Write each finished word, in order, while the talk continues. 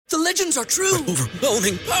The legends are true.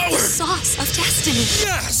 Overwhelming power! The sauce of destiny.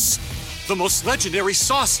 Yes! The most legendary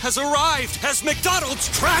sauce has arrived as McDonald's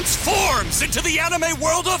transforms into the anime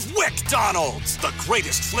world of WickDonald's. The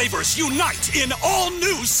greatest flavors unite in all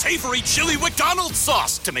new savory chili McDonald's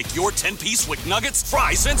sauce to make your 10-piece Wick Nuggets,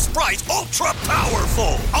 fries, and Sprite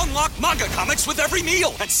ultra-powerful. Unlock manga comics with every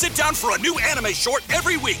meal and sit down for a new anime short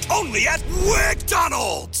every week only at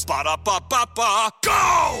WickDonald's. Ba-da-ba-ba-ba,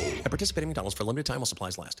 go! At participating McDonald's for a limited time while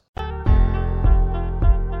supplies last.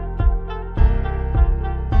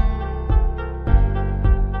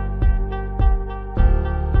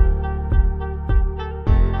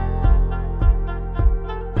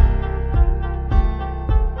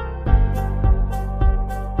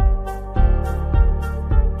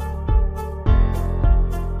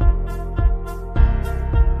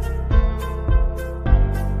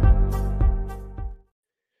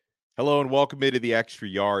 Hello and welcome into the Extra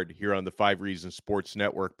Yard here on the 5 Reasons Sports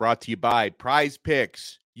Network, brought to you by Prize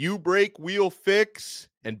Picks, You Break, Wheel Fix,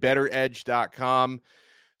 and BetterEdge.com.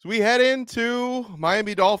 So we head into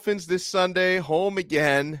Miami Dolphins this Sunday, home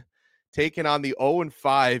again, taking on the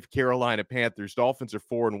 0-5 Carolina Panthers. Dolphins are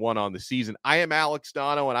 4-1 on the season. I am Alex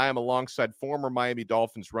Donno, and I am alongside former Miami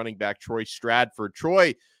Dolphins running back Troy Stradford.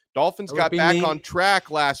 Troy, Dolphins got back on track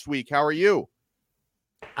last week. How are you?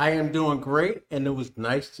 I am doing great, and it was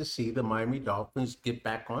nice to see the Miami Dolphins get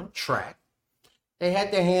back on track. They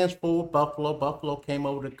had their hands full with Buffalo. Buffalo came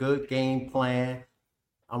up with a good game plan.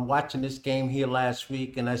 I'm watching this game here last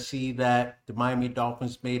week, and I see that the Miami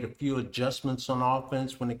Dolphins made a few adjustments on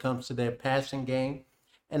offense when it comes to their passing game,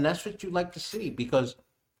 and that's what you like to see, because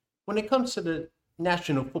when it comes to the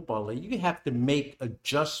National Football League, you have to make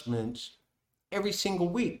adjustments every single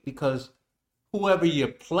week, because whoever you're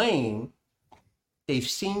playing, they've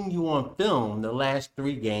seen you on film the last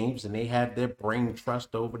 3 games, and they have their brain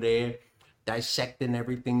trust over there dissecting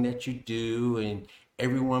everything that you do, and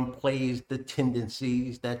everyone plays the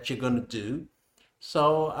tendencies that you're going to do.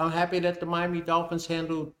 So I'm happy that the Miami Dolphins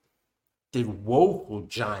handled the woeful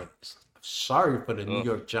Giants. Sorry for the New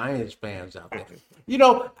York Giants fans out there. You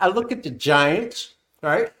know, I look at the Giants,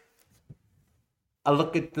 right? I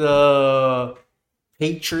look at the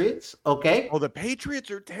Patriots, okay? Oh, the Patriots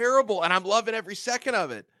are terrible, and I'm loving every second of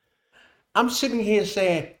it. I'm sitting here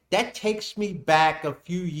saying that takes me back a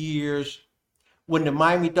few years when the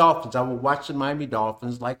Miami Dolphins, I would watch the Miami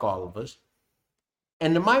Dolphins like all of us,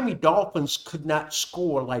 and the Miami Dolphins could not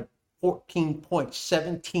score like 14 points,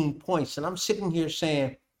 17 points. And I'm sitting here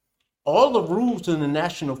saying all the rules in the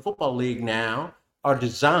National Football League now are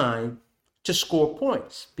designed to score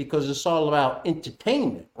points, because it's all about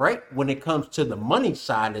entertainment, right? When it comes to the money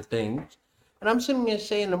side of things. And I'm sitting there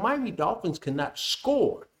saying the Miami Dolphins cannot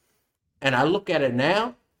score. And I look at it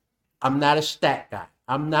now, I'm not a stat guy.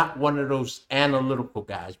 I'm not one of those analytical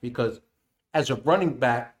guys, because as a running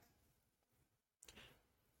back,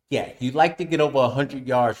 yeah, you like to get over 100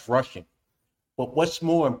 yards rushing. But what's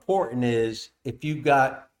more important is if you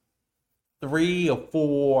got 3 or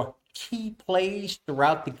 4 key plays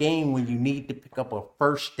throughout the game when you need to pick up a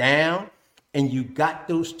first down, and you got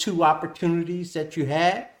those 2 opportunities that you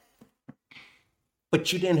had,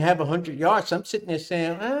 but you didn't have 100 yards. I'm sitting there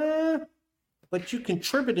saying, but you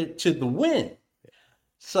contributed to the win.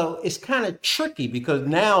 So it's kind of tricky, because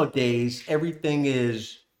nowadays everything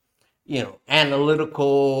is,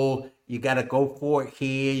 analytical. You got to go for it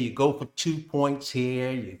here. You go for 2 points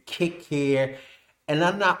here. You kick here. And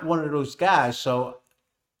I'm not one of those guys. So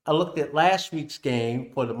I looked at last week's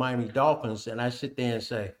game for the Miami Dolphins, and I sit there and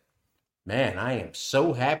say, man, I am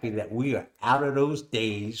so happy that we are out of those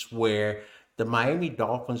days where the Miami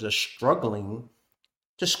Dolphins are struggling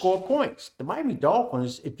to score points. The Miami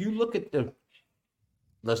Dolphins, if you look at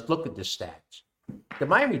let's look at the stats. The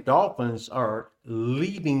Miami Dolphins are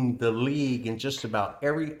leading the league in just about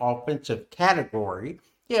every offensive category.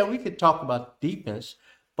 Yeah, we could talk about defense,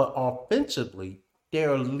 but offensively,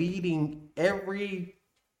 they're leading every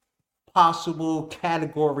possible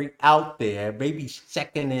category out there, maybe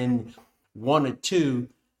second in 1 or 2.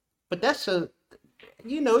 But that's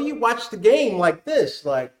you watch the game like this,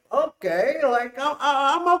 like, okay, like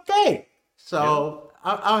I'm okay. So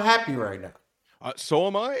yeah. I'm happy right now. So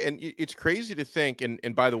am I, and it's crazy to think,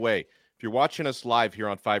 and by the way, if you're watching us live here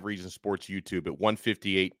on 5 Reasons Sports YouTube at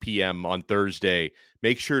 1:58 p.m. on Thursday,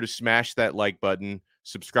 make sure to smash that like button,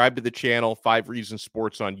 subscribe to the channel, 5 Reasons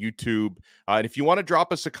Sports on YouTube, and if you want to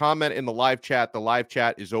drop us a comment in the live chat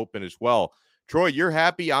is open as well. Troy, you're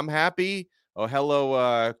happy, I'm happy. Oh,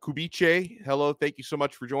 hello, Kubice. Hello, thank you so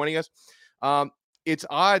much for joining us. It's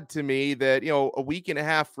odd to me that, a week and a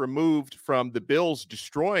half removed from the Bills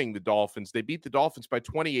destroying the Dolphins, they beat the Dolphins by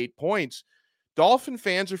 28 points. Dolphin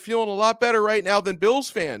fans are feeling a lot better right now than Bills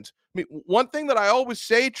fans. I mean, one thing that I always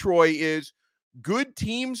say, Troy, is good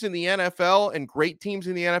teams in the NFL and great teams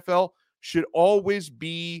in the NFL should always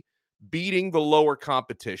be beating the lower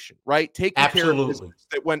competition, right? Taking care of business.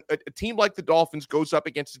 That when a team like the Dolphins goes up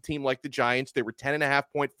against a team like the Giants, they were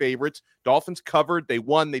 10.5-point favorites. Dolphins covered, they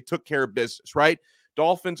won, they took care of business, right?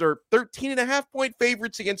 Dolphins are 13.5-point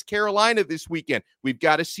favorites against Carolina this weekend. We've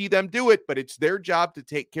got to see them do it, but it's their job to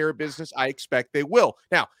take care of business. I expect they will.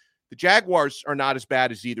 Now, the Jaguars are not as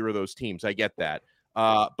bad as either of those teams. I get that.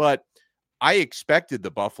 But I expected the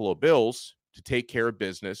Buffalo Bills to take care of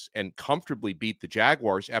business and comfortably beat the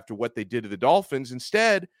Jaguars after what they did to the Dolphins.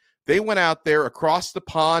 Instead, they went out there across the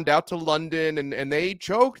pond out to London and they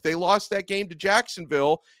choked. They lost that game to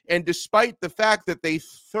Jacksonville. And despite the fact that they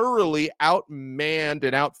thoroughly outmanned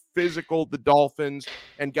and out-physicaled the Dolphins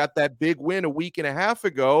and got that big win a week and a half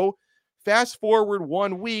ago, fast forward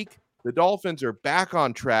 1 week, the Dolphins are back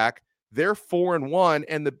on track. They're 4-1,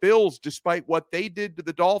 and the Bills, despite what they did to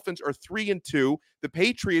the Dolphins, are 3-2. The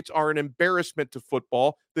Patriots are an embarrassment to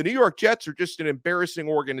football. The New York Jets are just an embarrassing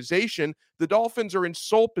organization. The Dolphins are in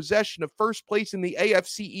sole possession of first place in the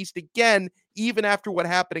AFC East again, even after what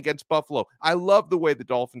happened against Buffalo. I love the way the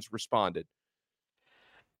Dolphins responded.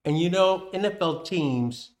 And NFL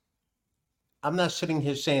teams, I'm not sitting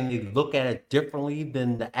here saying they look at it differently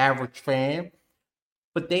than the average fan,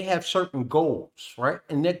 but they have certain goals, right?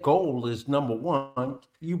 And their goal is, number one,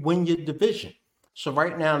 you win your division. So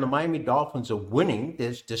right now, the Miami Dolphins are winning.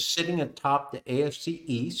 They're sitting atop the AFC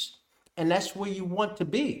East, and that's where you want to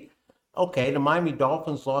be. Okay, the Miami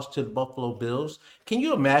Dolphins lost to the Buffalo Bills. Can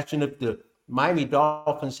you imagine if the Miami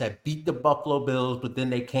Dolphins had beat the Buffalo Bills, but then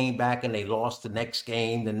they came back and they lost the next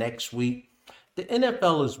game the next week? The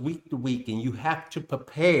NFL is week to week, and you have to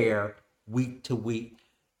prepare week to week.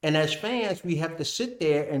 And as fans, we have to sit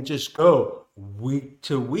there and just go week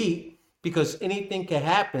to week because anything can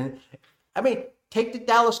happen. I mean, take the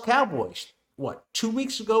Dallas Cowboys. 2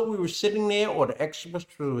 weeks ago we were sitting there, or the experts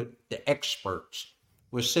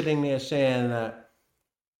were sitting there saying the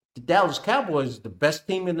Dallas Cowboys is the best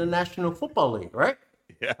team in the National Football League, right?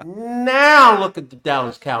 Yeah. Now look at the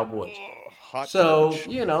Dallas Cowboys. So,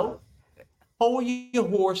 hold your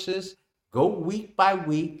horses, go week by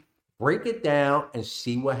week. Break it down and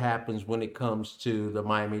see what happens when it comes to the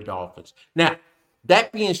Miami Dolphins. Now,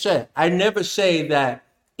 that being said, I never say that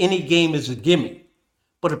any game is a gimme.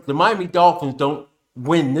 But if the Miami Dolphins don't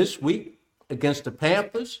win this week against the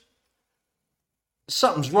Panthers,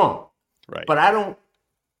 something's wrong. Right. But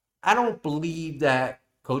I don't believe that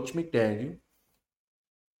Coach McDaniel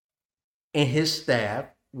and his staff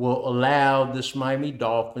will allow this Miami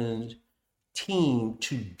Dolphins team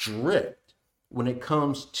to drift when it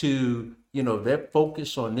comes to, their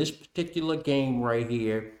focus on this particular game right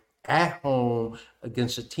here at home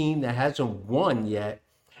against a team that hasn't won yet.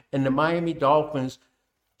 And the Miami Dolphins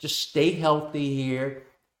just stay healthy here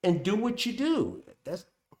and do what you do.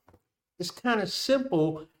 It's kind of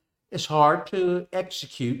simple. It's hard to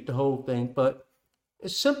execute the whole thing, but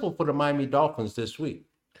it's simple for the Miami Dolphins this week.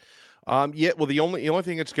 Yeah, well, the only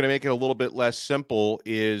thing that's going to make it a little bit less simple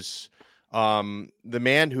is the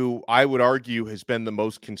man who I would argue has been the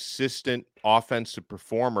most consistent offensive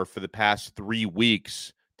performer for the past 3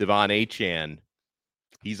 weeks, Devon Achane.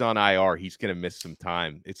 He's on IR. He's going to miss some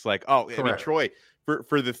time. It's like, Correct. I mean, Troy,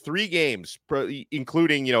 for the 3 games,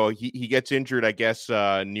 including, he gets injured, I guess,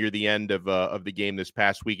 near the end of the game this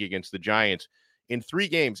past week against the Giants. In 3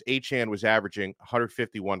 games, Achane was averaging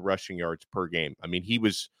 151 rushing yards per game. I mean, he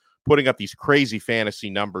was putting up these crazy fantasy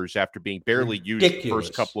numbers after being barely used the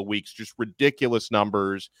first couple of weeks, just ridiculous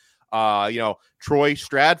numbers. Troy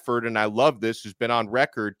Stradford, and I love this, has been on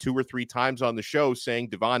record 2 or 3 times on the show saying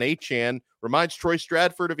Devon Achane reminds Troy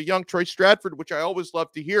Stradford of a young Troy Stradford, which I always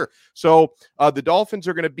love to hear. So the Dolphins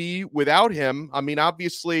are going to be without him. I mean,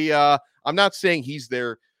 obviously, I'm not saying he's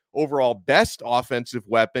their overall best offensive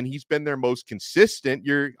weapon. He's been their most consistent.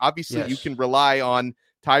 You can rely on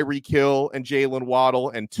Tyreek Hill and Jalen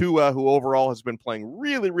Waddle and Tua, who overall has been playing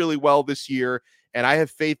really, really well this year. And I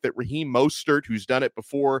have faith that Raheem Mostert, who's done it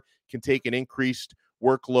before, can take an increased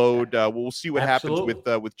workload. We'll see what happens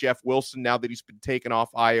with Jeff Wilson now that he's been taken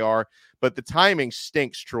off IR. But the timing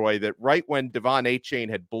stinks, Troy, that right when Devon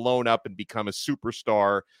Achane had blown up and become a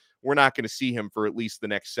superstar, we're not going to see him for at least the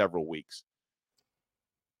next several weeks.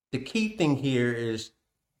 The key thing here is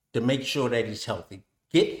to make sure that he's healthy.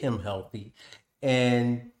 Get him healthy.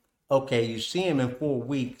 And, okay, you see him in 4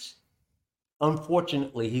 weeks.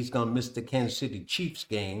 Unfortunately, he's going to miss the Kansas City Chiefs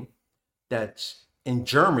game. That's in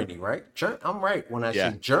Germany, right? I'm right when I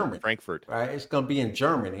say Germany. Frankfurt. Right? It's going to be in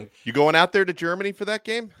Germany. You going out there to Germany for that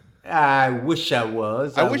game? I wish I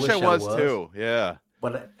was. I wish I was too. Yeah.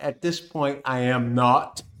 But at this point, I am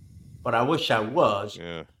not. But I wish I was.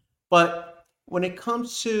 Yeah. But when it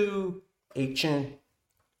comes to HN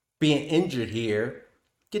being injured here,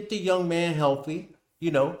 get the young man healthy.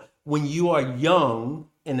 You know, when you are young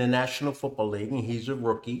in the National Football League and he's a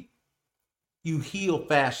rookie, you heal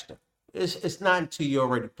faster. It's not until you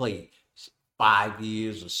already played 5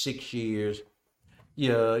 years or 6 years.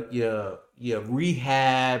 Your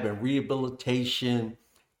rehab and rehabilitation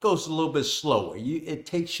goes a little bit slower. It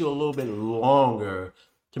takes you a little bit longer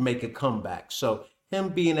to make a comeback. So him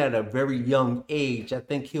being at a very young age, I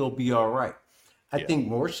think he'll be all right. I think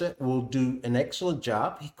Morissette will do an excellent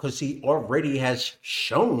job because he already has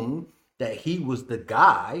shown that he was the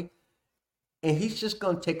guy, and he's just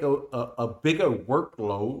going to take a bigger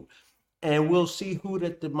workload, and we'll see who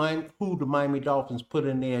the Miami Dolphins put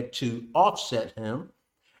in there to offset him.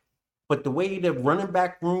 But the way the running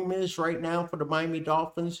back room is right now for the Miami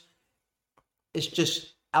Dolphins, it's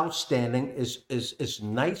just outstanding. It's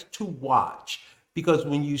nice to watch because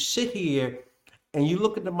when you sit here and you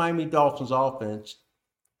look at the Miami Dolphins offense,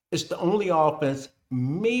 it's the only offense,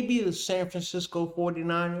 maybe the San Francisco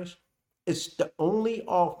 49ers, it's the only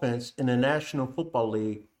offense in the National Football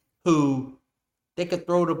League who they could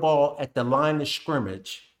throw the ball at the line of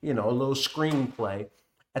scrimmage, a little screen play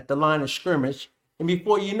at the line of scrimmage, and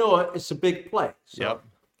before you know it, it's a big play. So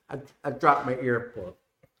I dropped my earplug.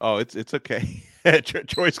 Oh, it's okay.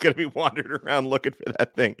 Troy's gonna be wandering around looking for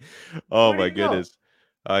that thing. Oh my goodness.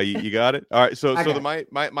 You got it? All right. So the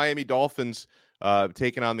Miami Dolphins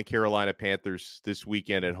taking on the Carolina Panthers this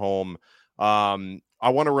weekend at home. I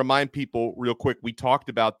want to remind people real quick. We talked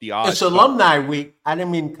about the odds. It's Alumni Week. I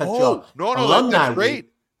didn't mean to cut you off. No, that's great.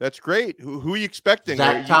 Week. That's great. Who are you expecting?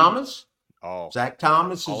 Zach Thomas. Zach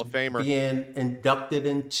Thomas Hall is of Famer. Being inducted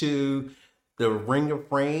into the Ring of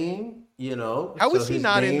Fame. How is he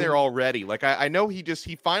not in there already? Like I know he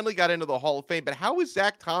finally got into the Hall of Fame, but how is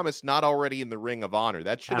Zach Thomas not already in the Ring of Honor?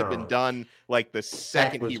 That should have been done like the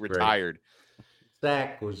second he retired.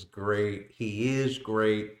 Zach was great. He is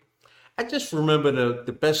great. I just remember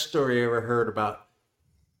the best story I ever heard about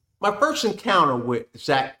my first encounter with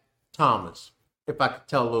Zach Thomas. If I could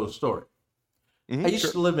tell a little story, I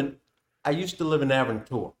used to live in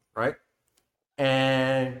Aventura, right?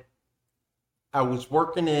 And I was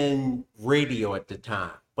working in radio at the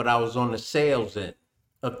time, but I was on the sales end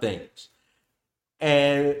of things.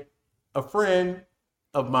 And a friend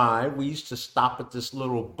of mine, we used to stop at this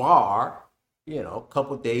little bar, a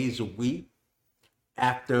couple days a week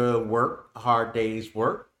after work, a hard day's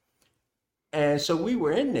work. And so we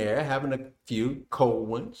were in there having a few cold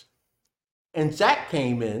ones. And Zach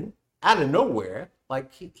came in out of nowhere.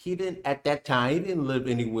 Like he didn't, at that time, he didn't live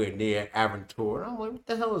anywhere near Aventura. I'm like, what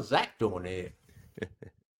the hell is Zach doing here?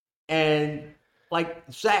 And like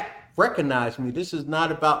Zach recognized me. This is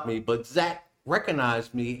not about me, but Zach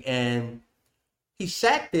recognized me, and he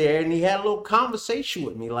sat there and he had a little conversation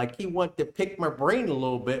with me. Like he wanted to pick my brain a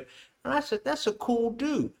little bit. And I said, that's a cool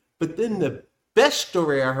dude. But then the best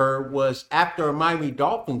story I heard was after a Miami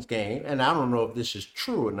Dolphins game, and I don't know if this is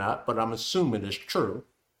true or not, but I'm assuming it's true.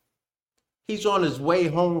 He's on his way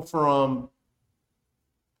home from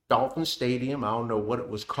Dolphin Stadium. I don't know what it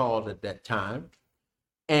was called at that time.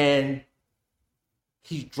 And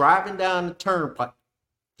he's driving down the turnpike.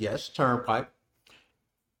 Yes, turnpike.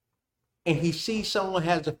 And he sees someone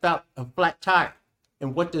has a flat tire.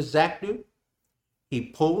 And what does Zach do? He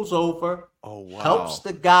pulls over, helps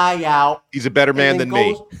the guy out. He's a better man than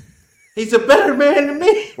me. He's a better man than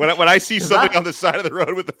me. When I see something on the side of the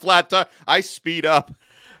road with a flat tire, I speed up.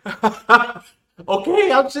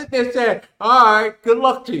 Okay, I'm sitting there saying, all right, good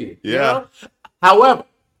luck to you. Yeah. However,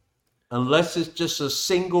 unless it's just a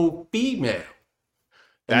single female.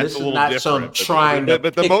 And that's this a is not different. some trying to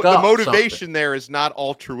but pick the up motivation something. there is not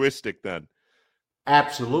altruistic then.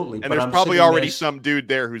 Absolutely. And there's probably already some dude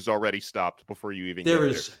there who's already stopped before you even get there. There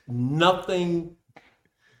is nothing,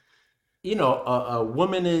 a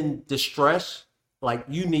woman in distress, like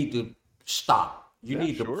you need to stop. You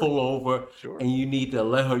need to pull over and you need to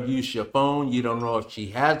let her use your phone. You don't know if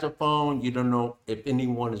she has a phone. You don't know if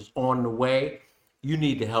anyone is on the way. You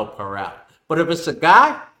need to help her out. But if it's a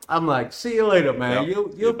guy, I'm like, see you later, man.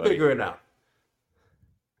 You'll figure it out.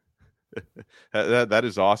 That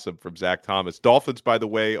is awesome from Zach Thomas. Dolphins, by the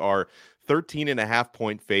way, are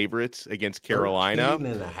 13.5-point favorites against Carolina.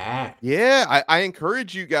 13.5. Yeah, I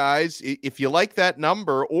encourage you guys, if you like that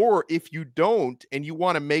number, or if you don't and you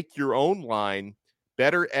want to make your own line,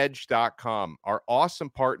 betteredge.com. Our awesome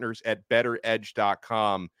partners at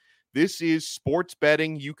betteredge.com This is sports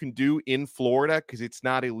betting you can do in Florida because it's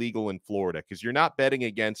not illegal in Florida, because you're not betting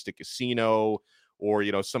against a casino or,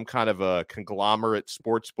 some kind of a conglomerate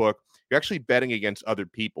sports book. You're actually betting against other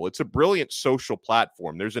people. It's a brilliant social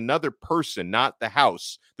platform. There's another person, not the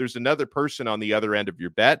house. There's another person on the other end of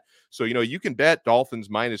your bet. So, you can bet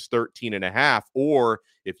Dolphins minus 13.5, or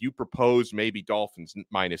if you propose maybe Dolphins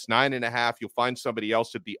minus 9.5, you'll find somebody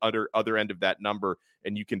else at the other end of that number,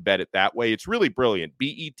 and you can bet it that way. It's really brilliant.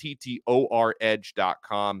 BETTOR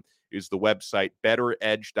edge.com is the website,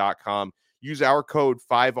 betteredge.com. Use our code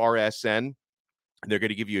 5RSN. They're going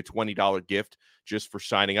to give you a $20 gift just for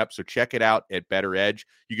signing up. So check it out at Better Edge.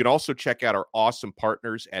 You can also check out our awesome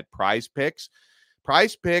partners at Prize Picks.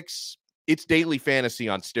 Prize Picks, it's daily fantasy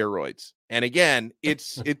on steroids. And again,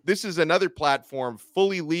 this is another platform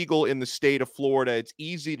fully legal in the state of Florida. It's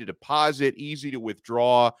easy to deposit, easy to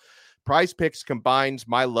withdraw. Prize Picks combines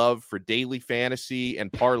my love for daily fantasy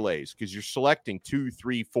and parlays, because you're selecting 2,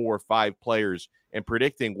 3, 4, 5 players and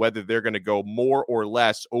predicting whether they're going to go more or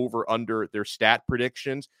less over under their stat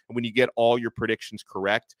predictions. And when you get all your predictions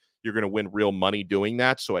correct, you're going to win real money doing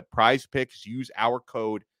that. So at Prize Picks, use our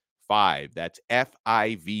code 5. That's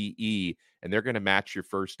FIVE, and they're going to match your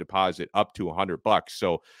first deposit up to $100.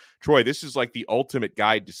 So, Troy, this is like the ultimate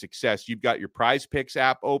guide to success. You've got your Prize Picks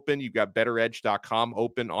app open. You've got betteredge.com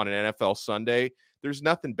open on an NFL Sunday. There's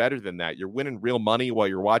nothing better than that. You're winning real money while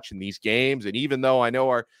you're watching these games. And even though I know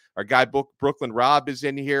our guy Brooklyn Rob is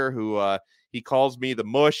in here, who he calls me the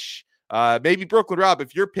mush, maybe Brooklyn Rob,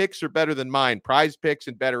 if your picks are better than mine, Prize Picks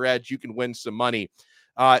and Better Edge, you can win some money.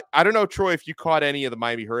 I don't know, Troy, if you caught any of the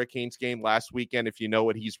Miami Hurricanes game last weekend, if you know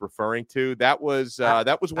what he's referring to. That was one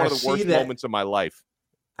of the worst moments of my life.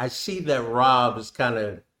 I see that Rob is kind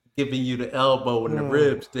of giving you the elbow and the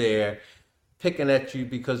ribs there, picking at you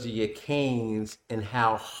because of your Canes and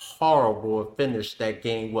how horrible a finish that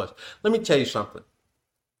game was. Let me tell you something.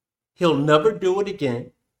 He'll never do it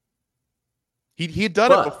again. He had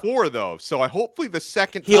done it before, though. So hopefully the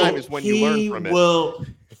second time is when you learn from it.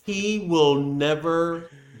 He will never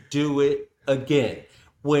do it again.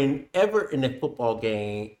 Whenever in a football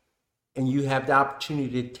game and you have the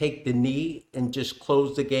opportunity to take the knee and just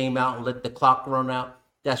close the game out and let the clock run out,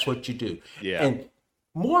 that's what you do. Yeah. And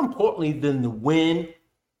more importantly than the win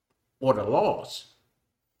or the loss,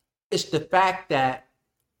 it's the fact that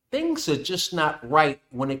things are just not right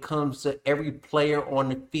when it comes to every player on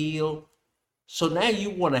the field. So now you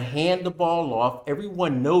want to hand the ball off.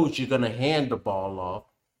 Everyone knows you're going to hand the ball off.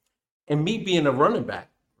 And me being a running back,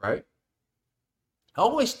 right? I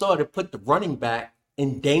always thought it put the running back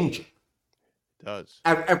in danger. It does.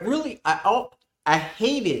 I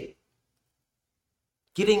hated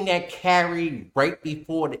getting that carry right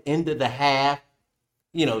before the end of the half,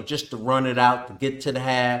 just to run it out to get to the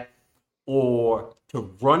half, or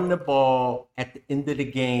to run the ball at the end of the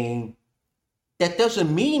game. That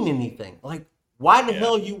doesn't mean anything. Like, why the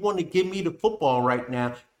hell you want to give me the football right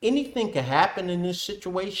now? Anything can happen in this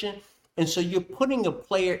situation. And so you're putting a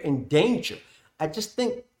player in danger. I just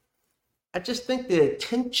think the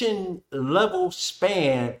attention level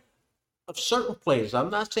span of certain players, I'm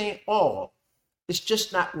not saying all, it's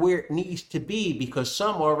just not where it needs to be, because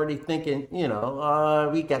some are already thinking,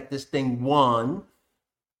 we got this thing won.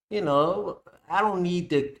 I don't need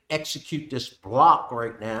to execute this block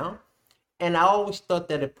right now. And I always thought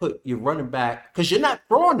that it put your running back, because you're not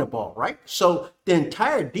throwing the ball, right? So the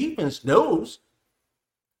entire defense knows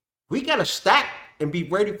we got to stack and be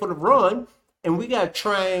ready for the run, and we got to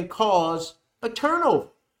try and cause a turnover.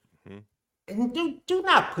 Mm-hmm. And do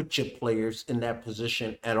not put your players in that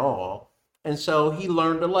position at all. And so he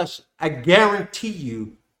learned a lesson. I guarantee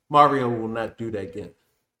you Mario will not do that again.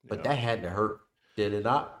 But that had to hurt, did it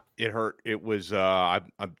not? It hurt. It was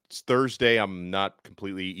it's Thursday. I'm not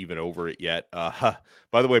completely even over it yet.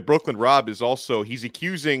 By the way, Brooklyn Rob is also, he's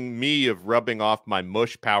accusing me of rubbing off my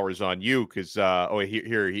mush powers on you because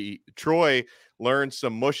Troy learned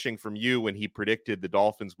some mushing from you when he predicted the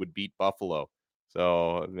Dolphins would beat Buffalo.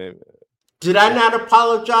 So did I not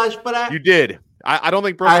apologize for that? You did. I don't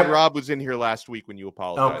think Brooklyn Rob was in here last week when you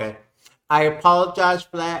apologized. Okay. I apologize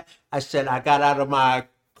for that. I said I got out of my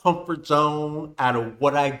comfort zone, out of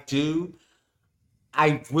what I do.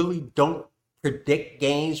 I really don't predict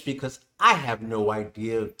games because I have no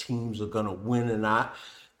idea if teams are going to win or not.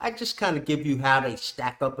 I just kind of give you how they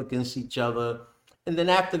stack up against each other. And then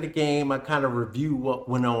after the game, I kind of review what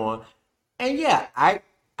went on. And yeah, I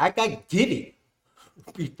got giddy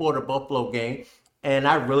before the Buffalo game. And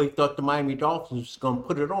I really thought the Miami Dolphins was going to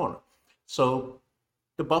put it on them. So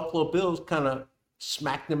the Buffalo Bills kind of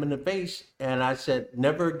smacked them in the face. And I said,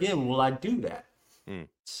 never again will I do that.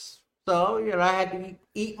 So, I had to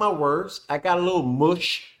eat my words. I got a little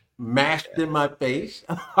mush mashed in my face.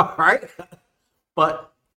 All right.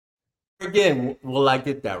 But again, will I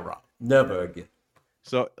get that wrong? Never again.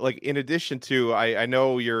 So, like, in addition to, I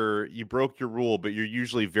know you broke your rule, but you're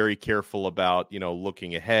usually very careful about,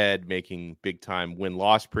 looking ahead, making big time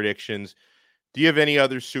win-loss predictions. Do you have any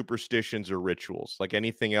other superstitions or rituals? Like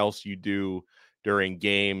anything else you do during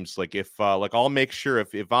games? Like if like I'll make sure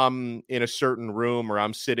if I'm in a certain room or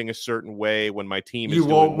I'm sitting a certain way when my team is You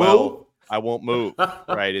doing won't well, move? I won't move.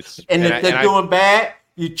 Right. It's And if they're doing bad,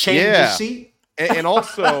 you change the yeah. seat? And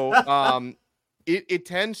also it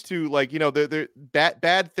tends to, like, the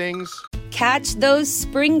bad things. Catch those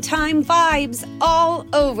springtime vibes all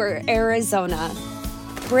over Arizona.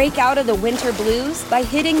 Break out of the winter blues by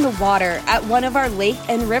hitting the water at one of our lake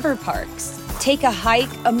and river parks. Take a hike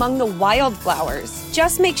among the wildflowers.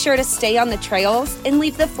 Just make sure to stay on the trails and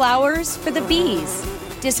leave the flowers for the bees.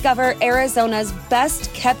 Discover Arizona's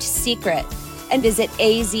best kept secret and visit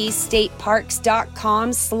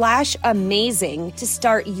azstateparks.com/amazing to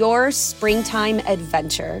start your springtime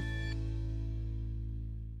adventure.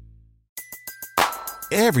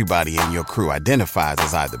 Everybody in your crew identifies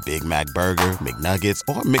as either Big Mac Burger, McNuggets,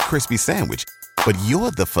 or McCrispy Sandwich. But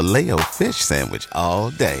you're the Filet-O-Fish Sandwich all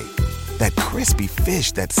day. That crispy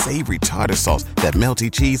fish, that savory tartar sauce, that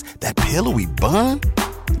melty cheese, that pillowy bun.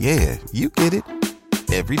 Yeah, you get it.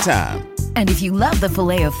 Every time. And if you love the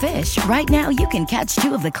Filet-O-Fish, right now you can catch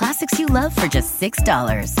two of the classics you love for just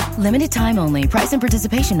 $6. Limited time only. Price and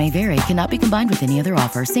participation may vary. Cannot be combined with any other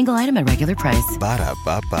offer. Single item at regular price.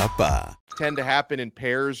 Ba-da-ba-ba-ba. Tend to happen in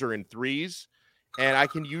pairs or in threes, and I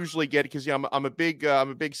can usually get it because I'm a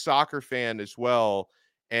big soccer fan as well.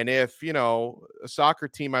 And if a soccer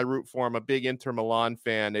team I root for, I'm a big Inter Milan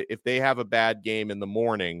fan. If they have a bad game in the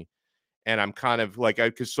morning, and I'm kind of like,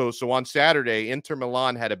 so on Saturday, Inter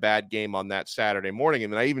Milan had a bad game on that Saturday morning,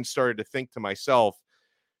 and then I even started to think to myself,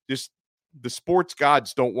 just the sports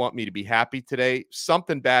gods don't want me to be happy today.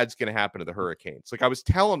 Something bad's going to happen to the Hurricanes. Like I was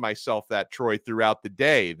telling myself that, Troy, throughout the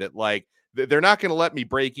day, that like they're not going to let me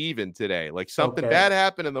break even today. Like something bad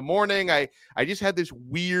happened in the morning. I just had this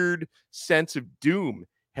weird sense of doom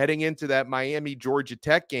heading into that Miami Georgia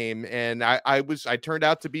Tech game, and I turned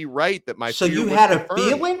out to be right that my so you had a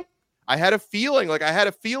feeling. I had a feeling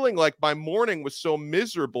like my morning was so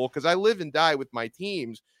miserable because I live and die with my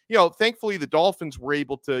teams. Thankfully the Dolphins were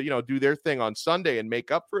able to, do their thing on Sunday and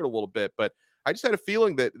make up for it a little bit. But I just had a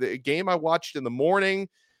feeling that the game I watched in the morning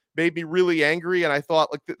made me really angry. And I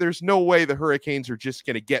thought, like, there's no way the Hurricanes are just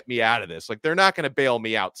going to get me out of this. Like, they're not going to bail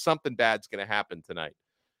me out. Something bad's going to happen tonight.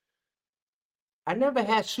 I never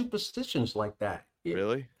had superstitions like that.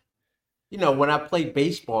 Really? When I played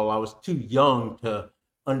baseball, I was too young to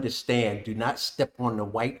understand. Do not step on the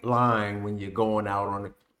white line when you're going out on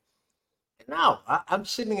it. No, I'm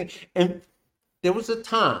sitting and there was a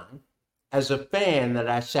time as a fan that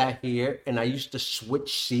I sat here and I used to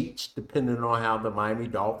switch seats depending on how the Miami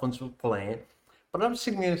Dolphins were playing. But I'm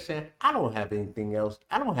sitting there saying, I don't have anything else.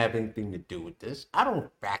 I don't have anything to do with this. I don't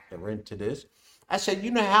factor into this. I said,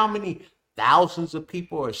 you know how many thousands of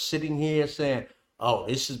people are sitting here saying, oh,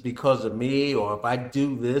 this is because of me, or if I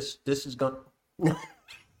do this, this is going to...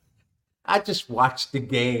 I just watch the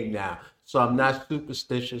game now. So I'm not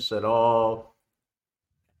superstitious at all.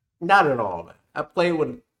 Not at all, man. I played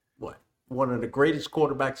with, one of the greatest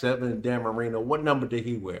quarterbacks ever in Dan Marino. What number did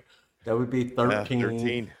he wear? That would be 13.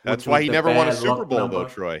 13. That's why he never won a Super Bowl, though,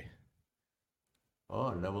 Troy. Oh,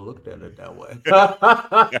 I never looked at it that way.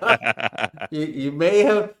 you may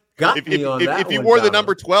have got me on that. If he wore the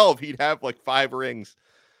number 12, he'd have like 5 rings.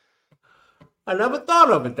 I never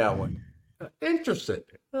thought of it that way. Interesting.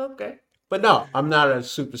 Okay. But no, I'm not a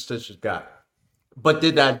superstitious guy. But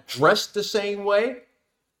did I dress the same way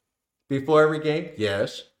before every game?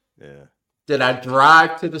 Yes. Yeah. Did I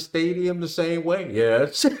drive to the stadium the same way?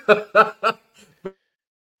 Yes.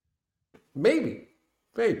 Maybe.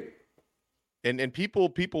 And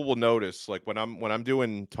people will notice, like when I'm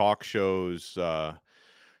doing talk shows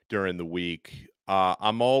during the week,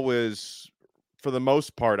 I'm always, for the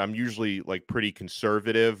most part, I'm usually like pretty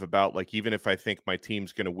conservative about, like, even if I think my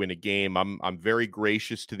team's going to win a game, I'm very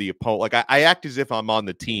gracious to the opponent. Like I act as if I'm on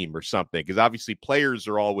the team or something, because obviously players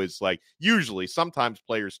are always like, sometimes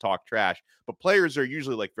players talk trash, but players are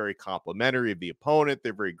usually like very complimentary of the opponent.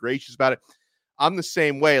 They're very gracious about it. I'm the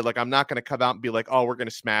same way. Like, I'm not going to come out and be like, oh, we're going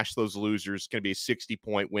to smash those losers. It's going to be a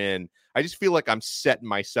 60-point win. I just feel like I'm setting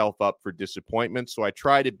myself up for disappointment. So I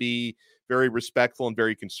try to be very respectful and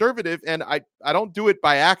very conservative. And I don't do it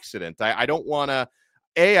by accident. I don't want to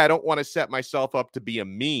set myself up to be a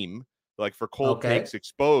meme, like for cold takes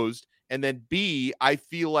exposed. and then B, I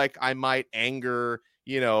feel like I might anger,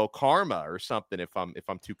 karma or something if I'm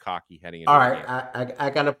too cocky heading into All the right, game. I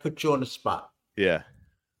got to put you on the spot. Yeah.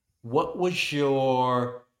 What was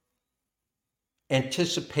your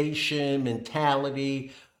anticipation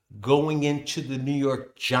mentality going into the New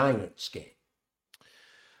York Giants game?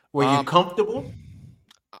 Were you comfortable?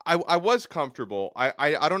 I was comfortable.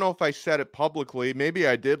 I don't know if I said it publicly. Maybe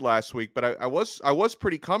I did last week, but I was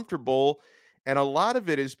pretty comfortable, and a lot of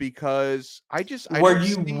it is because Were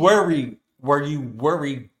you worried? Were you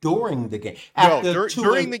worried during the game after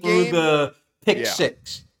during the through game? the pick Yeah.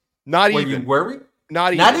 six? Not Were even. you worried?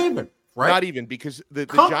 Not Not even. even. Right? Not even, because the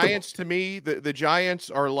Giants, to me, the Giants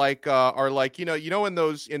are like in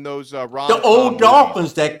those rom-com The old movies.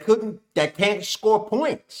 Dolphins that can't score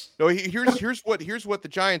points. No, here's what the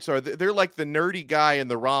Giants are. They're like the nerdy guy in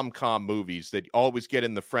the rom-com movies that always get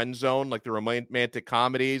in the friend zone, like the romantic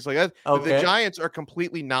comedies. Like that. Okay. The Giants are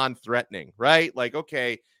completely non-threatening, right? Like,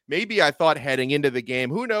 okay, maybe I thought heading into the game,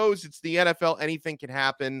 who knows? It's the NFL, anything can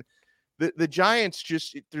happen. The Giants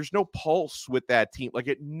there's no pulse with that team. Like,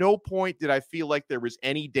 at no point did I feel like there was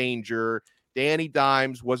any danger. Danny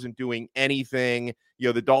Dimes wasn't doing anything.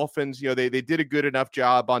 The Dolphins, they did a good enough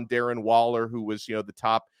job on Darren Waller, who was, the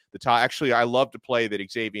top. Actually, I loved the play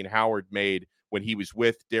that Xavier Howard made when he was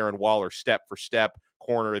with Darren Waller, step for step,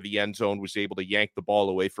 corner of the end zone, was able to yank the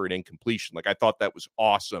ball away for an incompletion. Like, I thought that was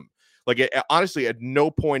awesome. Like, honestly, at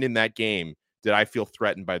no point in that game did I feel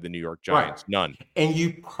threatened by the New York Giants. Right. None. And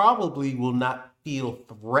you probably will not feel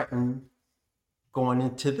threatened going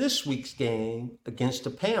into this week's game against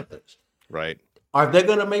the Panthers. Right. Are they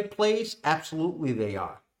going to make plays? Absolutely they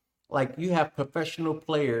are. Like, you have professional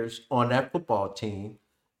players on that football team,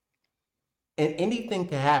 and anything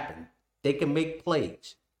can happen. They can make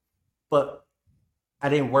plays. But I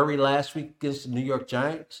didn't worry last week against the New York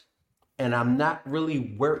Giants, and I'm not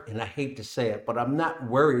really worried, and I hate to say it, but I'm not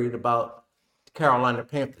worried about Carolina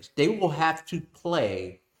Panthers. They will have to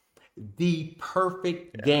play the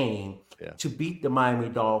perfect game to beat the Miami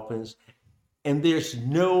Dolphins. And there's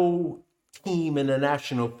no team in the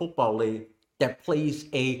National Football League that plays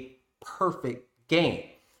a perfect game.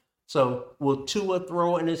 So will Tua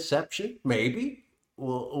throw an interception? Maybe.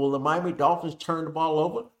 Will the Miami Dolphins turn the ball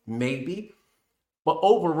over? Maybe. But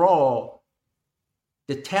overall,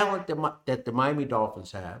 the talent that the Miami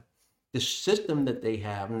Dolphins have, the system that they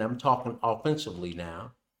have, and I'm talking offensively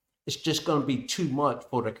now, it's just going to be too much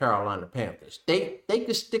for the Carolina Panthers. They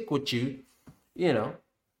can stick with you,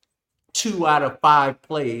 2 out of 5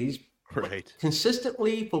 plays. Right.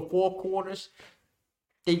 Consistently for 4 quarters,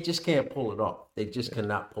 they just can't pull it off. They just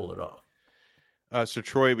cannot pull it off. So,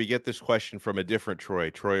 Troy, we get this question from a different Troy.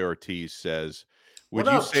 Troy Ortiz says,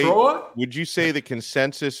 Troy? Would you say the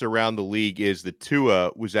consensus around the league is that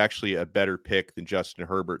Tua was actually a better pick than Justin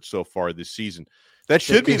Herbert so far this season? That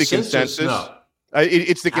should be the consensus. No.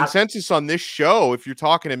 It's the consensus on this show. If you're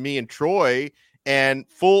talking to me and Troy, and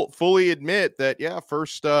fully admit that,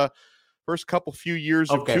 first couple few years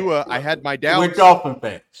of Tua, I had my doubts. We're Dolphin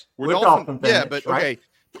fans. We're Dolphin fans. Yeah, but right?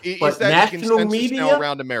 Okay. But is that national the consensus media now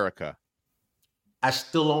around America? I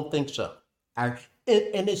still don't think so. And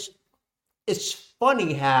it's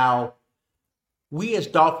funny how we as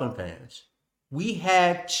Dolphin fans, we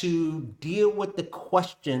had to deal with the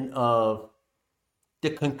question of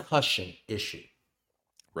the concussion issue.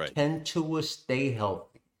 Right. Can Tua stay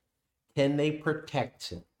healthy? Can they protect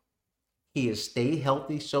him? He has stayed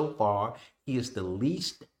healthy so far. He is the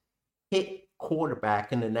least hit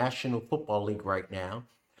quarterback in the National Football League right now.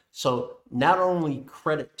 So not only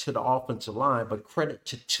credit to the offensive line, but credit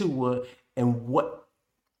to Tua and what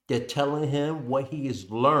they're telling him, what he has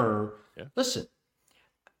learned. Yeah. Listen,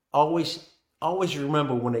 always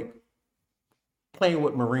remember when they playing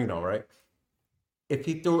with Marino, right? If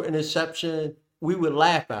he threw an interception, we would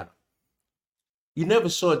laugh at him. You never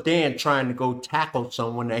saw Dan trying to go tackle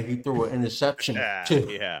someone that he threw an interception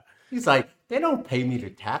to. Yeah. He's like, they don't pay me to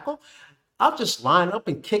tackle. I'll just line up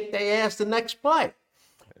and kick their ass the next play.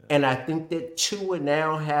 Yeah. And I think that Tua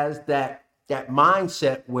now has that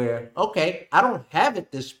mindset where, okay, I don't have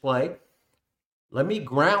it this play. Let me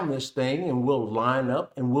ground this thing and we'll line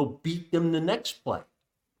up and we'll beat them the next play.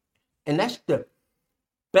 And that's the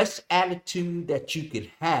best attitude that you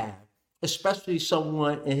could have, especially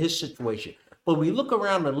someone in his situation. But we look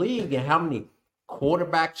around the league and how many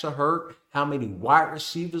quarterbacks are hurt, how many wide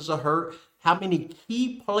receivers are hurt, how many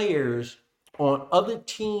key players on other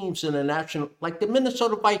teams in the national, like the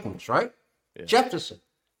Minnesota Vikings, right? Yeah. Jefferson.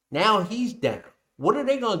 Now he's down. What are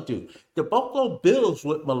they going to do? The Buffalo Bills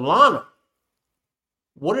with Milano.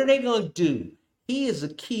 What are they going to do? He is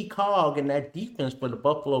a key cog in that defense for the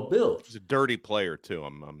Buffalo Bills. He's a dirty player too.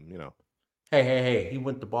 Hey, he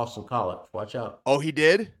went to Boston College. Watch out. Oh, he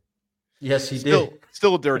did? Yes, he did.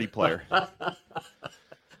 Still a dirty player.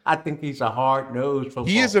 I think he's a hard-nosed football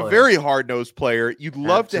player. He is a very hard-nosed player. You'd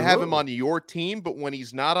love to have him Absolutely. on your team, but when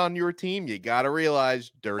he's not on your team, you got to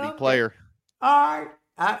realize dirty Okay. player. All right.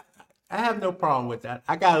 I have no problem with that.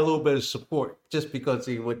 I got a little bit of support just because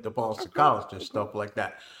he went to Boston College and stuff like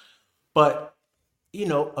that. But,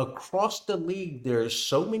 across the league, there's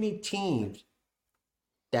so many teams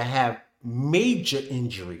that have major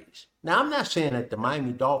injuries. Now, I'm not saying that the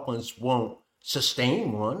Miami Dolphins won't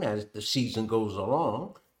sustain one as the season goes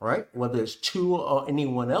along, right? Whether it's Tua or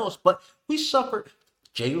anyone else, but we suffered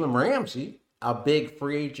Jalen Ramsey, our big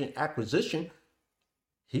free agent acquisition.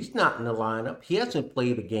 He's not in the lineup. He hasn't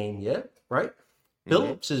played a game yet, right?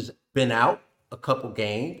 Phillips has been out a couple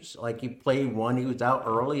games. Like he played one, he was out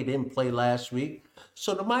early, he didn't play last week.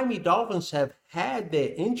 So the Miami Dolphins have had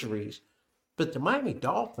their injuries, but the Miami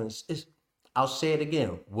Dolphins is, I'll say it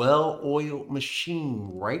again, well-oiled machine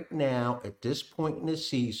right now at this point in the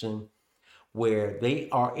season where they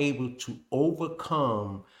are able to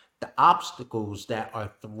overcome the obstacles that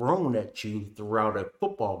are thrown at you throughout a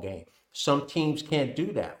football game. Some teams can't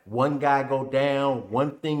do that. One guy go down,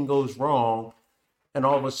 one thing goes wrong, and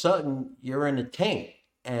all of a sudden you're in the tank.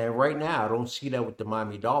 And right now I don't see that with the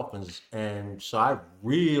Miami Dolphins. And so I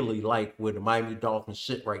really like where the Miami Dolphins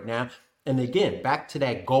sit right now. And again, back to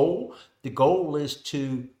that goal. The goal is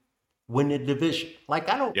to win the division. Like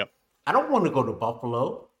I don't want to go to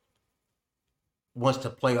Buffalo once the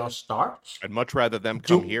playoffs starts. I'd much rather them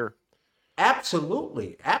come here.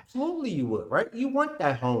 Absolutely you would, right? You want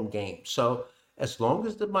that home game. So as long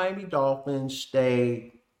as the Miami Dolphins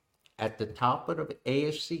stay at the top of the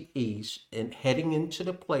AFC East and heading into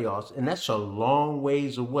the playoffs, and that's a long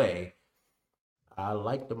ways away, I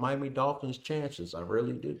like the Miami Dolphins' chances. I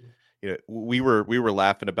really do. We were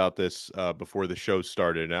laughing about this before the show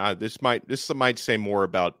started. And this might say more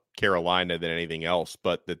about Carolina than anything else,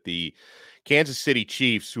 but that the Kansas City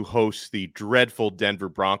Chiefs, who host the dreadful Denver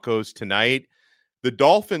Broncos tonight, the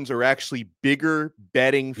Dolphins are actually bigger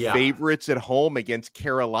betting favorites at home against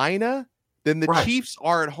Carolina than the Chiefs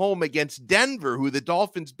are at home against Denver, who the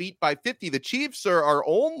Dolphins beat by 50. The Chiefs are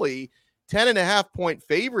only 10.5-point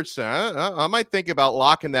favorites. I might think about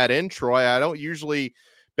locking that in, Troy. I don't usually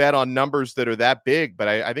bet on numbers that are that big, but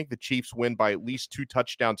I think the Chiefs win by at least 2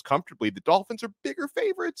 touchdowns comfortably. The Dolphins are bigger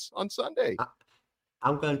favorites on Sunday.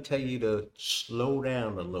 I'm going to tell you to slow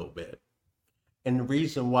down a little bit. And the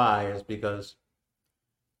reason why is because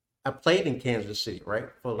I played in Kansas City, right,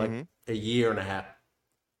 for like a year and a half.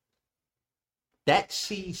 That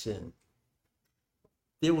season,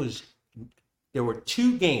 there were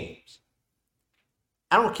 2 games.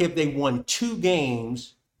 I don't care if they won 2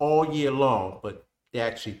 games all year long, but they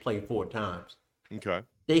actually played 4 times. Okay.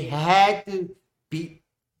 They had to beat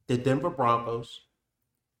the Denver Broncos,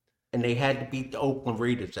 and they had to beat the Oakland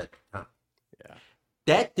Raiders at the time. Yeah.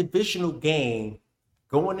 That divisional game,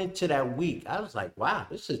 going into that week, I was like, wow,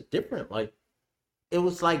 this is different. Like, it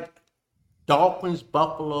was like Dolphins,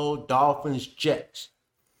 Buffalo, Dolphins, Jets.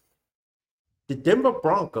 The Denver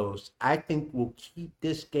Broncos, I think, will keep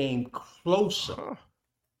this game closer.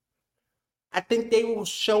 I think they will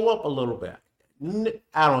show up a little bit.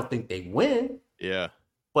 I don't think they win. Yeah.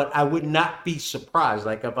 But I would not be surprised.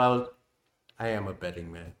 Like if I am a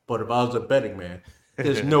betting man, but if I was a betting man,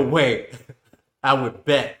 there's no way I would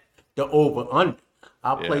bet the over-under.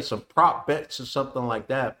 I'll play some prop bets or something like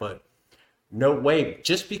that, but no way.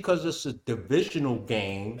 Just because it's a divisional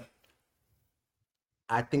game,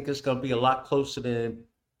 I think it's going to be a lot closer than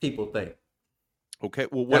people think. Okay.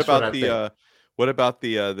 Well, what about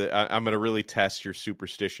the I'm going to really test your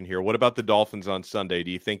superstition here. What about the Dolphins on Sunday? Do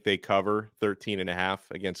you think they cover 13.5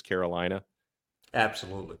 against Carolina?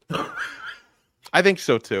 Absolutely. I think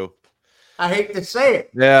so too. I hate to say it.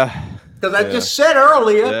 Yeah. Because I just said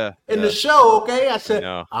earlier in the show, okay? I said,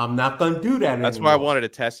 I'm not going to do that anymore. That's why I wanted to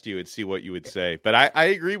test you and see what you would say. But I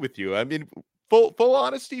agree with you. I mean, full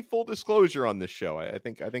honesty, full disclosure on this show. I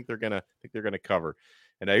think they're gonna cover.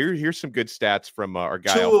 And here's some good stats from our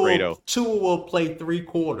guy Alfredo. Tua will play 3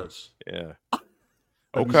 quarters. Yeah.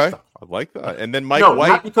 Okay. I like that. And then Mike White.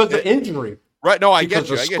 Not because of injury. Right. No, I get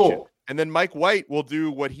you. And then Mike White will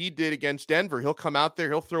do what he did against Denver. He'll come out there.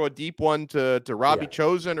 He'll throw a deep one to Robbie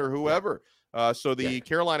Chosen or whoever. So the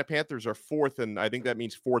Carolina Panthers are 4th, and I think that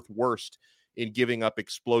means 4th worst in giving up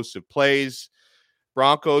explosive plays.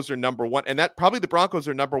 Broncos are number 1, and that probably the Broncos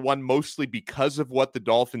are number 1 mostly because of what the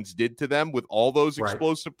Dolphins did to them with all those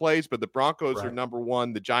explosive plays. But the Broncos are number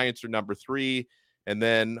 1. The Giants are number 3. And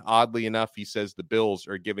then, oddly enough, he says the Bills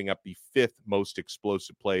are giving up the 5th most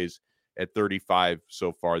explosive plays at 35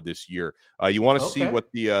 so far this year. You want to see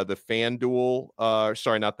what the FanDuel,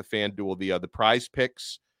 sorry, not the FanDuel, the Prize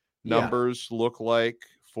Picks numbers look like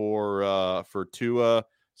for Tua,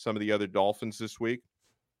 some of the other Dolphins this week?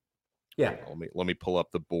 Yeah. Let me pull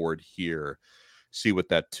up the board here, see what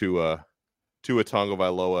that Tua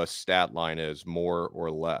Tagovailoa stat line is, more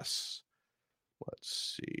or less.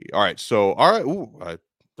 Let's see. All right. So,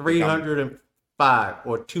 305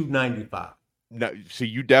 or 295. No, so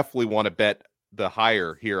you definitely want to bet the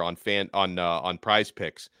higher here on Prize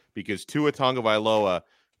Picks, because Tua Tagovailoa,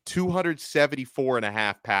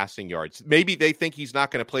 274.5 passing yards. Maybe they think he's not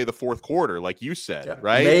going to play the fourth quarter, like you said,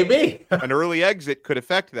 right? Maybe. An early exit could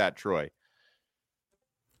affect that, Troy.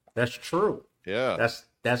 That's true. Yeah.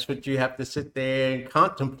 That's what you have to sit there and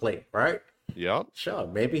contemplate, right? Yeah. Sure.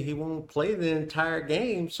 Maybe he won't play the entire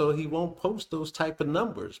game, so he won't post those type of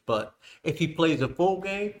numbers. But if he plays a full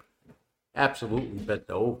game, absolutely bet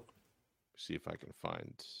the over. See if I can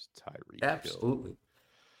find Tyreek. Absolutely.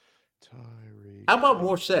 Tyreek. How about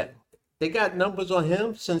Morset? They got numbers on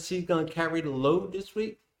him since he's going to carry the load this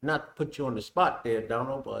week. Not to put you on the spot there,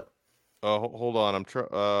 Donno, but. Hold on. I'm trying.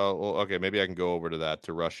 Okay, maybe I can go over to that,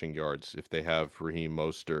 to rushing yards, if they have Raheem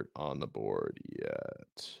Mostert on the board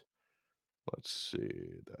yet. Let's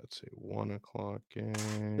see. That's a 1 o'clock game.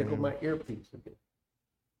 Pick up my earpiece again.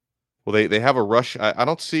 Well, they have a rush. I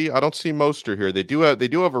don't see Mostert here. They do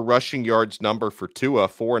have a rushing yards number for Tua,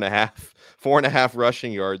 4.5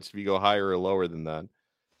 rushing yards. If you go higher or lower than that,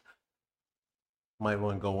 might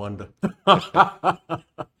want to go under.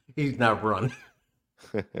 He's not running.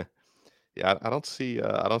 Yeah, I don't see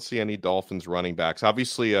any Dolphins running backs.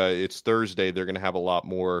 Obviously, it's Thursday. They're going to have a lot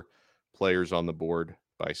more players on the board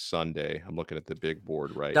by Sunday. I'm looking at the big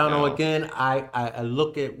board right now. Donno, again, I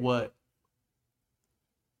look at what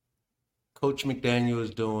Coach McDaniel is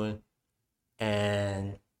doing,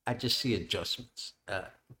 and I just see adjustments.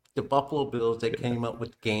 The Buffalo Bills, they came up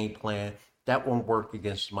with the game plan. That won't work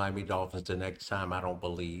against the Miami Dolphins the next time, I don't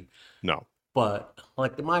believe. No. But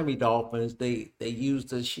like the Miami Dolphins, they use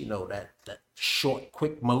this, that short,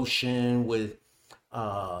 quick motion with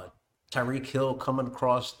Tyreek Hill coming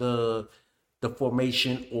across the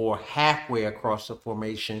formation or halfway across the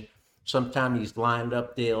formation. Sometimes he's lined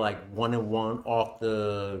up there like 1-and-1 off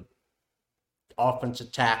the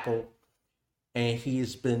offensive tackle, and he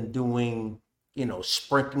has been doing,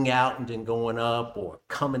 sprinting out and then going up or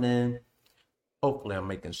coming in. Hopefully I'm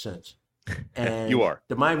making sense. And you are.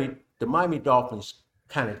 The Miami Dolphins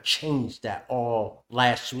kind of changed that all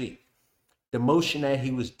last week. The motion that he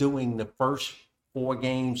was doing the first 4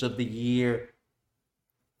 games of the year,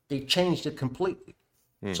 they changed it completely.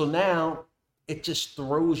 So now it just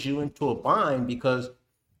throws you into a bind because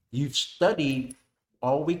you've studied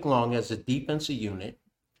all week long as a defensive unit.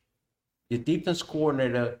 Your defense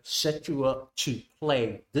coordinator set you up to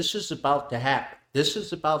play. This is about to happen. This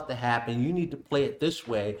is about to happen. You need to play it this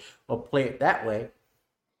way or play it that way.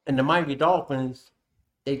 And the Miami Dolphins,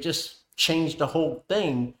 they just changed the whole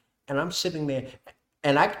thing. And I'm sitting there,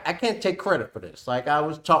 and I can't take credit for this. Like, I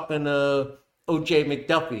was talking to O.J.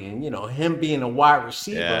 McDuffie, and, him being a wide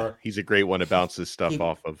receiver. Yeah, he's a great one to bounce this stuff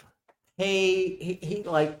off of. He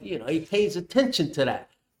pays attention to that.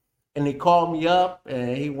 And he called me up,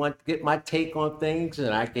 and he wanted to get my take on things,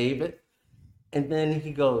 and I gave it. And then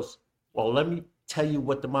he goes, well, let me tell you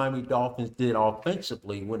what the Miami Dolphins did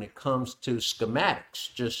offensively when it comes to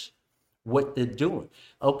schematics, just what they're doing.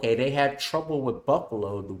 Okay, they had trouble with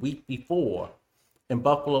Buffalo the week before, and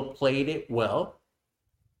Buffalo played it well.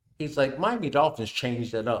 He's like, Miami Dolphins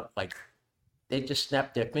changed it up. Like, they just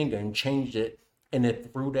snapped their finger and changed it, and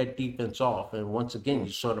it threw that defense off. And once again,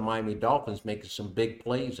 you saw the Miami Dolphins making some big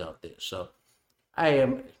plays out there. So I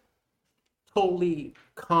am totally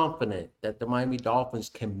confident that the Miami Dolphins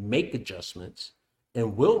can make adjustments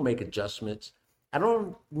and will make adjustments. I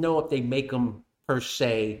don't know if they make them per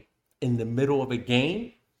se in the middle of a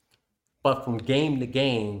game, but from game to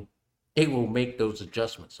game, they will make those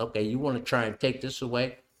adjustments. Okay, you want to try and take this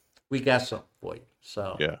away? We got something for you.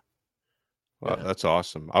 So yeah. Well, that's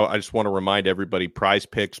awesome. I just want to remind everybody, Prize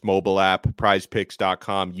Picks mobile app,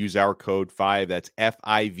 prizepicks.com. Use our code 5. That's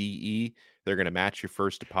FIVE. They're going to match your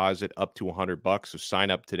first deposit up to $100. So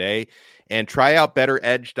sign up today and try out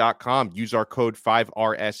betteredge.com. Use our code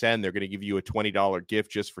 5RSN. They're going to give you a $20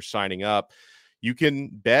 gift just for signing up. You can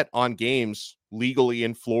bet on games legally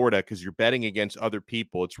in Florida because you're betting against other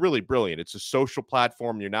people. It's really brilliant. It's a social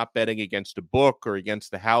platform. You're not betting against a book or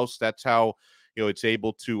against the house. That's how it's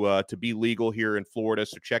able to be legal here in Florida.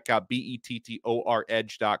 So check out BETTOR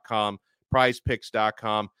edge.com,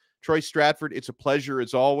 prizepicks.com. Troy Stratford, it's a pleasure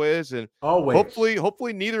as always. And always.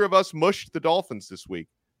 Hopefully neither of us mushed the Dolphins this week.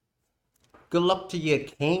 Good luck to your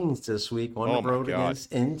Canes this week on the road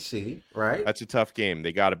against NC, right? That's a tough game.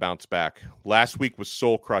 They got to bounce back. Last week was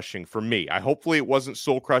soul-crushing for me. Hopefully it wasn't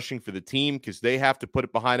soul-crushing for the team because they have to put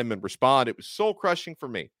it behind them and respond. It was soul-crushing for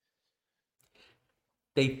me.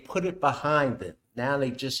 They put it behind them. Now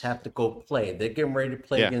they just have to go play. They're getting ready to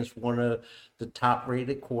play against one of the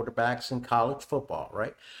top-rated quarterbacks in college football,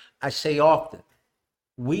 right? I say often,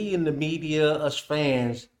 we in the media, us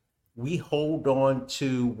fans, we hold on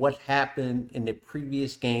to what happened in the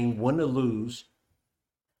previous game, win or lose,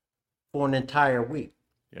 for an entire week.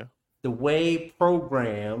 Yeah. The way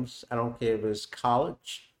programs, I don't care if it's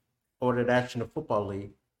college or the National Football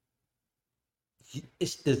League,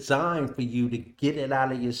 it's designed for you to get it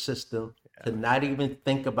out of your system, to not even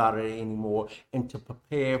think about it anymore, and to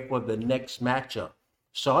prepare for the next matchup.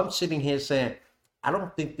 So I'm sitting here saying, I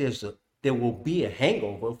don't think there will be a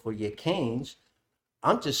hangover for your Canes.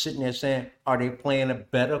 I'm just sitting there saying, are they playing a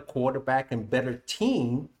better quarterback and better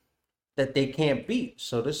team that they can't beat?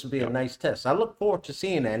 So this will be a nice test. I look forward to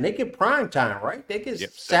seeing that. And they get prime time, right? They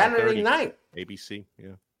get Saturday night. ABC,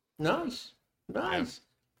 yeah. Nice. Yeah.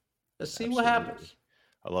 Let's see what happens.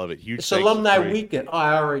 I love it. Huge. It's alumni weekend. Oh,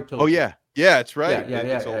 I already told you. Oh, yeah. Yeah, it's right.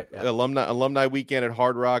 Yeah. Alumni weekend at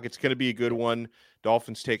Hard Rock. It's going to be a good one.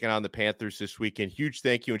 Dolphins taking on the Panthers this weekend. Huge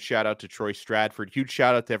thank you and shout out to Troy Stratford. Huge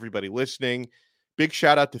shout out to everybody listening. Big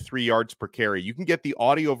shout out to 3 Yards Per Carry. You can get the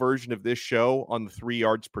audio version of this show on the 3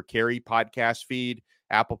 Yards Per Carry podcast feed,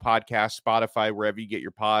 Apple Podcasts, Spotify, wherever you get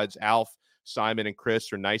your pods. Alf, Simon, and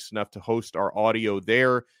Chris are nice enough to host our audio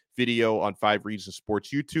there, video on 5 Reasons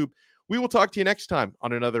Sports YouTube. We will talk to you next time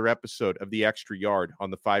on another episode of The Extra Yard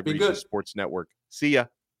on the 5 Reasons Sports Network. See ya.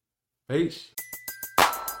 Peace.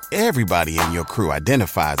 Everybody in your crew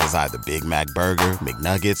identifies as either Big Mac Burger,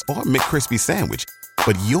 McNuggets, or McCrispy Sandwich.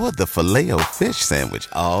 But you're the Filet-O-Fish Sandwich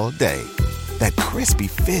all day. That crispy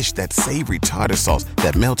fish, that savory tartar sauce,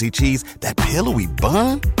 that melty cheese, that pillowy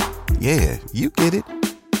bun. Yeah, you get it.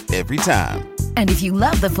 Every time. And if you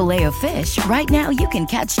love the Filet-O-Fish, right now you can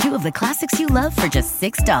catch 2 of the classics you love for just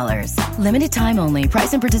 $6. Limited time only.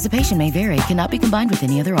 Price and participation may vary. Cannot be combined with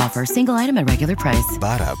any other offer. Single item at regular price.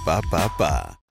 Ba-da-ba-ba-ba.